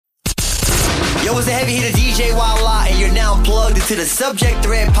Yo, it's a heavy hitter DJ Walla, and you're now plugged into the Subject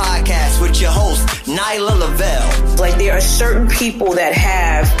Thread Podcast with your host, Nyla Lavelle. Like, there are certain people that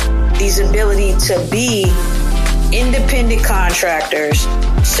have these ability to be independent contractors,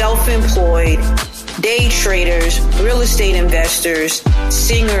 self-employed, day traders, real estate investors,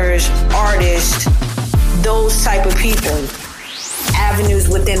 singers, artists, those type of people. Avenues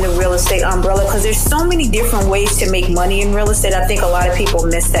within the real estate umbrella, because there's so many different ways to make money in real estate. I think a lot of people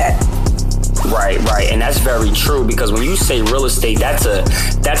miss that. Right. And that's very true, because when you say real estate, that's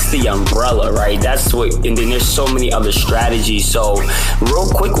the umbrella, right? That's what, and then there's so many other strategies. So real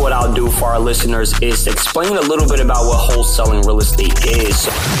quick, what I'll do for our listeners is explain a little bit about what wholesaling real estate is.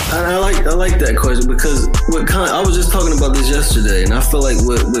 And I like that question, because I was just talking about this yesterday, and I feel like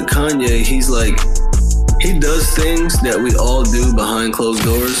with Kanye, he's like, he does things that we all do behind closed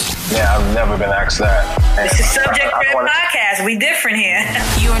doors. Yeah, I've never been asked that. This is Subject Thread Podcast. We different here.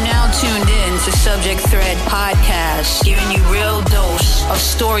 You are now tuned in to Subject Thread Podcast, giving you real dose of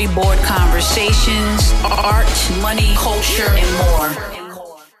storyboard conversations, art, money, culture, and more.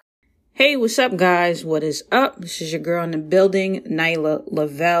 Hey, what's up, guys? What is up? This is your girl in the building, Nyla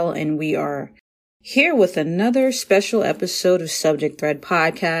Lavelle, and we are here with another special episode of Subject Thread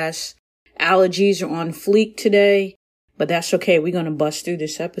Podcast. Allergies are on fleek today, but that's okay. We're going to bust through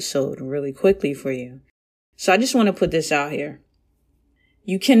this episode really quickly for you. So I just want to put this out here.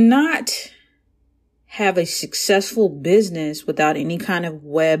 You cannot have a successful business without any kind of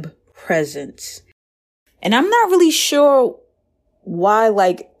web presence. And I'm not really sure why,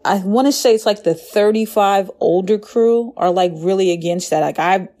 I want to say it's like the 35 older crew are really against that. Like,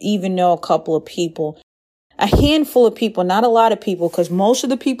 I even know a couple of people, a handful of people, not a lot of people, because most of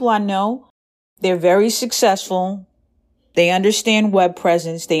the people I know, they're very successful. They understand web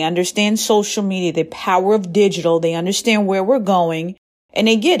presence. They understand social media, the power of digital. They understand where we're going, and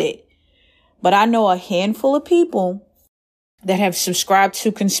they get it. But I know a handful of people that have subscribed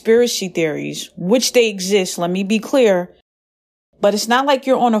to conspiracy theories, which they exist. Let me be clear. But it's not like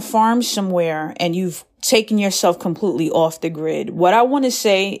you're on a farm somewhere and you've taken yourself completely off the grid. What I want to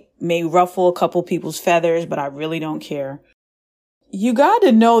say may ruffle a couple people's feathers, but I really don't care. You got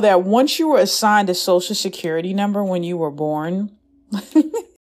to know that once you were assigned a social security number when you were born, I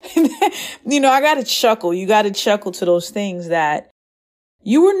got to chuckle. You got to chuckle to those things that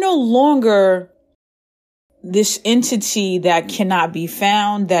you were no longer this entity that cannot be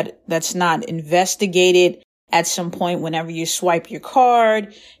found, that's not investigated at some point. Whenever you swipe your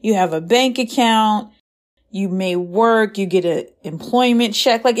card, you have a bank account. You may work, you get an employment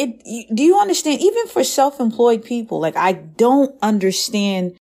check. Do you understand? Even for self-employed people, I don't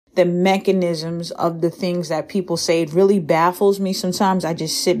understand the mechanisms of the things that people say. It really baffles me. Sometimes I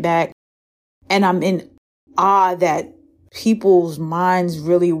just sit back and I'm in awe that people's minds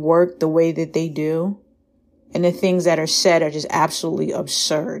really work the way that they do. And the things that are said are just absolutely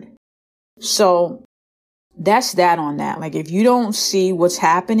absurd. So that's that on that. If you don't see what's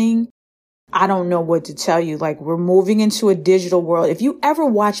happening, I don't know what to tell you. We're moving into a digital world. If you ever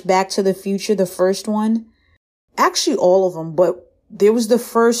watch Back to the Future, the first one, actually all of them, but there was the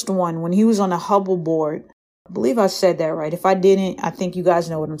first one when he was on the Hubble board. I believe I said that right. If I didn't, I think you guys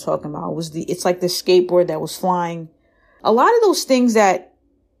know what I'm talking about. It's like the skateboard that was flying. A lot of those things that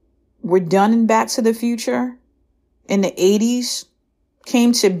were done in Back to the Future in the 80s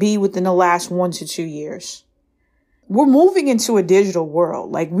came to be within the last 1 to 2 years. We're moving into a digital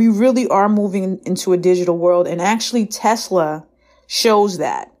world. We really are moving into a digital world. And actually Tesla shows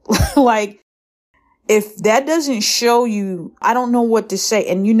that. If that doesn't show you, I don't know what to say.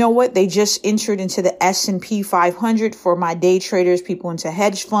 And you know what? They just entered into the S&P 500 for my day traders, people into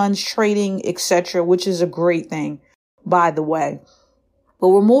hedge funds, trading, etc., which is a great thing, by the way. But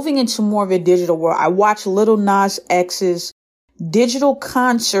we're moving into more of a digital world. I watched Lil Nas X's digital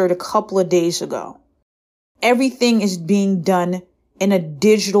concert a couple of days ago. Everything is being done in a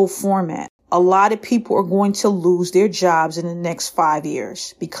digital format. A lot of people are going to lose their jobs in the next 5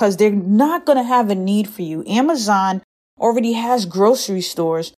 years because they're not going to have a need for you. Amazon already has grocery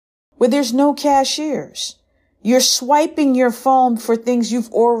stores where there's no cashiers. You're swiping your phone for things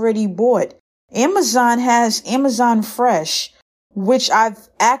you've already bought. Amazon has Amazon Fresh, which I've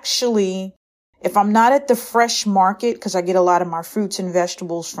actually, if I'm not at the fresh market, because I get a lot of my fruits and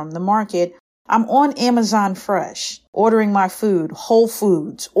vegetables from the market, I'm on Amazon Fresh, ordering my food, Whole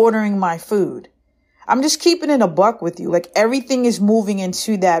Foods, ordering my food. I'm just keeping it a buck with you. Everything is moving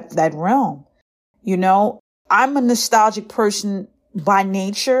into that realm. I'm a nostalgic person by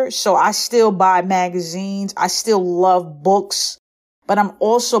nature, so I still buy magazines. I still love books, but I'm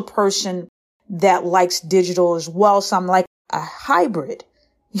also a person that likes digital as well. So I'm like a hybrid.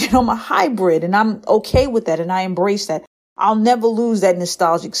 I'm a hybrid, and I'm okay with that, and I embrace that. I'll never lose that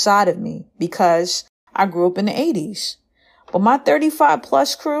nostalgic side of me because I grew up in the 80s. But my 35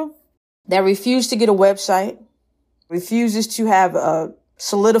 plus crew that refused to get a website, refuses to have a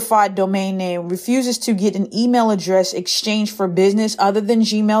solidified domain name, refuses to get an email address exchanged for business other than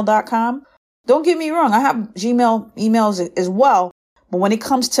gmail.com. Don't get me wrong. I have Gmail emails as well. But when it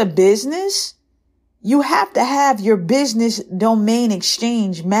comes to business, you have to have your business domain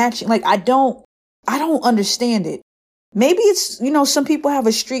exchange matching. Like, I don't understand it. Maybe it's, some people have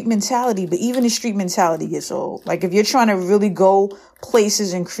a street mentality, but even the street mentality gets old. Like, if you're trying to really go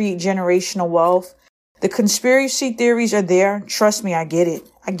places and create generational wealth, the conspiracy theories are there. Trust me, I get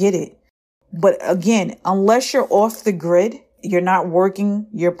it. But again, unless you're off the grid, you're not working,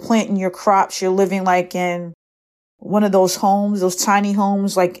 you're planting your crops, you're living like in one of those homes, those tiny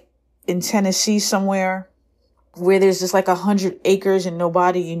homes, like in Tennessee somewhere, where there's just like 100 acres and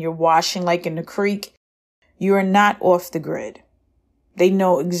nobody, and you're washing like in the creek. You are not off the grid. They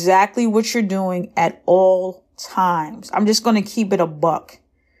know exactly what you're doing at all times. I'm just going to keep it a buck.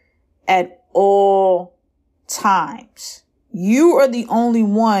 At all times. You are the only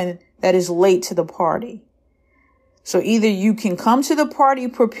one that is late to the party. So either you can come to the party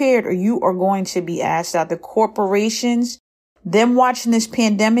prepared, or you are going to be asked out. The corporations, them watching this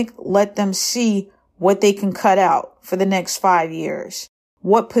pandemic, let them see what they can cut out for the next 5 years.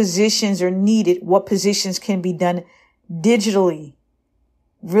 What positions are needed? What positions can be done digitally?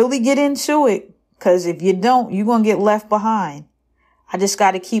 Really get into it, because if you don't, you're going to get left behind. I just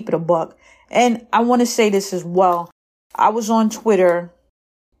got to keep it a buck. And I want to say this as well. I was on Twitter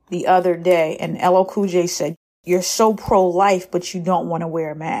the other day, and LL Cool J said, "You're so pro-life, but you don't want to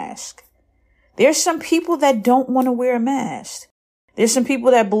wear a mask." There's some people that don't want to wear a mask. There's some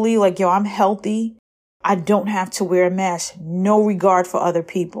people that believe like, I'm healthy. I don't have to wear a mask. No regard for other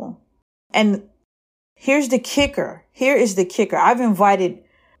people. And here's the kicker. Here is the kicker.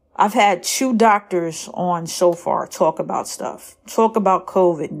 I've had 2 doctors on so far talk about stuff, talk about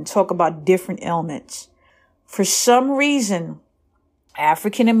COVID and talk about different ailments. For some reason,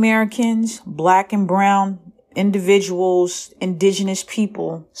 African Americans, Black and brown individuals, indigenous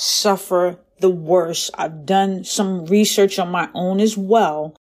people suffer the worst. I've done some research on my own as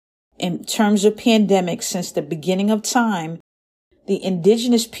well. In terms of pandemics, since the beginning of time, the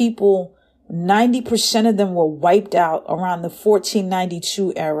indigenous people, 90% of them were wiped out around the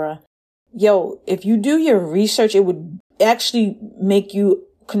 1492 era. If you do your research, it would actually make you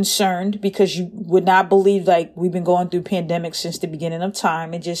concerned, because you would not believe like we've been going through pandemics since the beginning of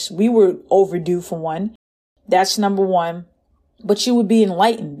time. We were overdue for one. That's number one. But you would be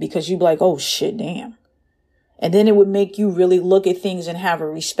enlightened, because you'd be like, oh shit, damn. And then it would make you really look at things and have a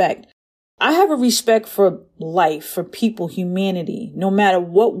respect. I have a respect for life, for people, humanity, no matter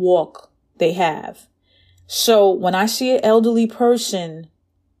what walk they have. So when I see an elderly person,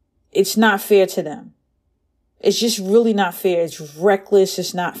 it's not fair to them. It's just really not fair. It's reckless.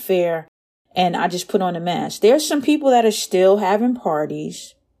 It's not fair. And I just put on a mask. There's some people that are still having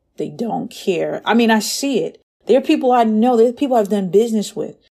parties. They don't care. I mean, I see it. There are people I know. There are people I've done business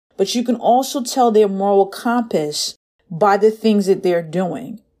with. But you can also tell their moral compass by the things that they're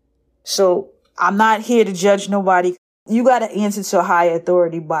doing. So I'm not here to judge nobody. You got to answer to a higher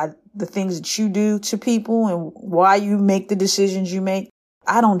authority by the things that you do to people and why you make the decisions you make.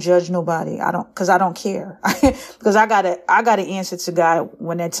 I don't judge nobody. Because I don't care. Because I gotta answer to God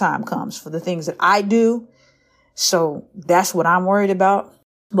when that time comes for the things that I do. So that's what I'm worried about.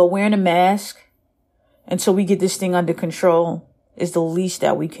 But wearing a mask until we get this thing under control is the least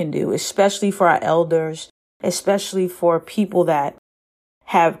that we can do, especially for our elders, especially for people that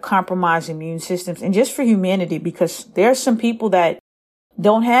have compromised immune systems, and just for humanity, because there are some people that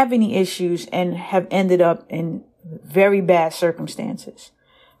don't have any issues and have ended up in very bad circumstances.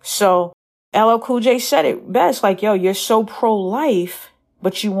 So LL Cool J said it best, like, you're so pro-life,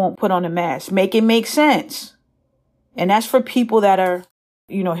 but you won't put on a mask. Make it make sense. And that's for people that are,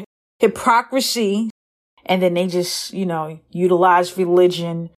 hypocrisy, and then they just, utilize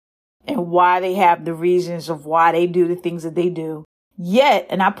religion and why they have the reasons of why they do the things that they do. Yet,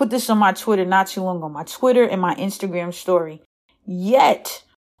 and I put this on my Twitter not too long ago, my Twitter and my Instagram story, yet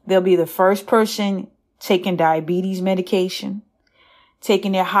they'll be the first person taking diabetes medication,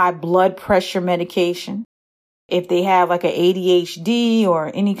 taking their high blood pressure medication. If they have like an ADHD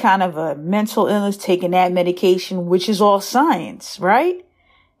or any kind of a mental illness, taking that medication, which is all science, right?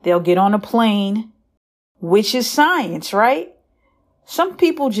 They'll get on a plane, which is science, right? Some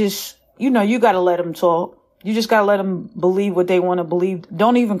people just, you got to let them talk. You just got to let them believe what they want to believe.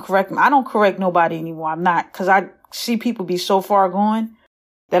 Don't even correct them. I don't correct nobody anymore. I'm not, because I see people be so far gone.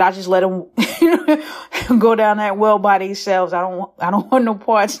 that I just let them go down that well by themselves. I don't want no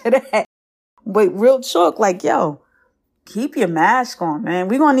parts of that. But real talk, like, yo, keep your mask on, man.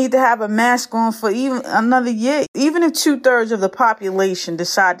 We're going to need to have a mask on for even another year. Even if 2/3 of the population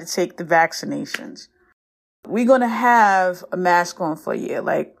decide to take the vaccinations, we're going to have a mask on for a year.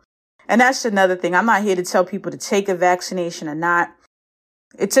 Like, and that's another thing. I'm not here to tell people to take a vaccination or not.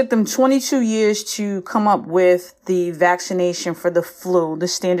 It took them 22 years to come up with the vaccination for the flu, the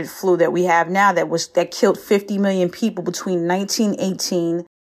standard flu that we have now that killed 50 million people between 1918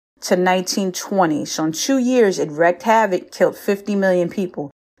 to 1920. So in 2 years, it wreaked havoc, killed 50 million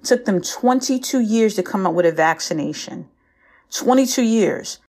people. It took them 22 years to come up with a vaccination. 22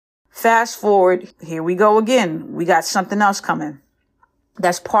 years. Fast forward, here we go again. We got something else coming.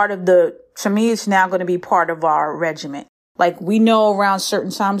 That's part of to me, it's now going to be part of our regimen. Like, we know around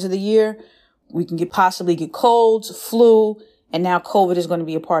certain times of the year, we can possibly get colds, flu, and now COVID is going to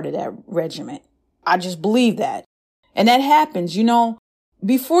be a part of that regimen. I just believe that. And that happens,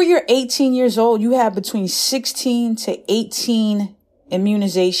 before you're 18 years old, you have between 16 to 18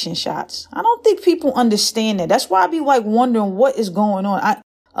 immunization shots. I don't think people understand that. That's why I be like wondering what is going on.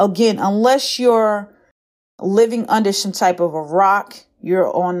 Again, unless you're living under some type of a rock,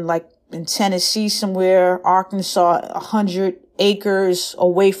 you're on like in Tennessee somewhere, Arkansas, 100 acres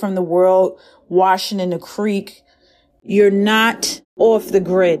away from the world, washing in the creek. You're not off the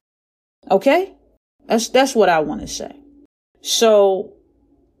grid. Okay? That's what I want to say. So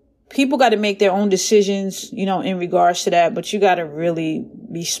people got to make their own decisions, in regards to that, but you got to really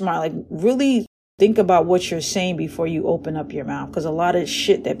be smart. Like, really think about what you're saying before you open up your mouth, because a lot of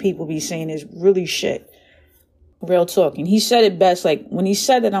shit that people be saying is really shit. Real talk. And he said it best. Like, when he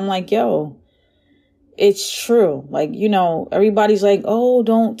said it, I'm like, yo, it's true. Like, everybody's like, oh,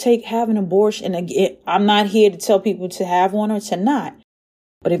 don't have an abortion. And again, I'm not here to tell people to have one or to not.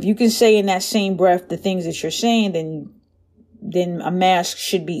 But if you can say in that same breath the things that you're saying, then a mask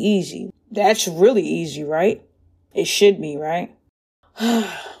should be easy. That's really easy, right? It should be, right?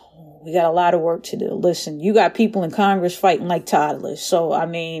 We got a lot of work to do. Listen, you got people in Congress fighting like toddlers. So, I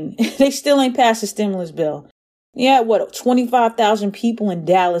mean, they still ain't passed a stimulus bill. Yeah, 25,000 people in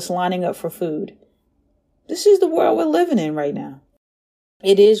Dallas lining up for food. This is the world we're living in right now.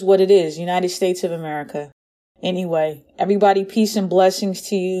 It is what it is. United States of America. Anyway, everybody, peace and blessings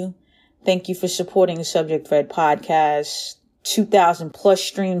to you. Thank you for supporting the Subject Thread podcast. 2,000 plus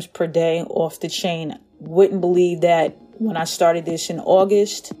streams per day, off the chain. Wouldn't believe that when I started this in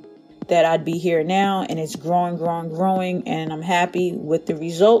August that I'd be here now, and it's growing, and I'm happy with the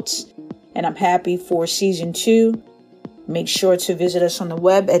results, and I'm happy for season 2. Make sure to visit us on the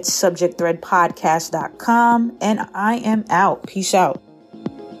web at subjectthreadpodcast.com, and I am out. Peace out.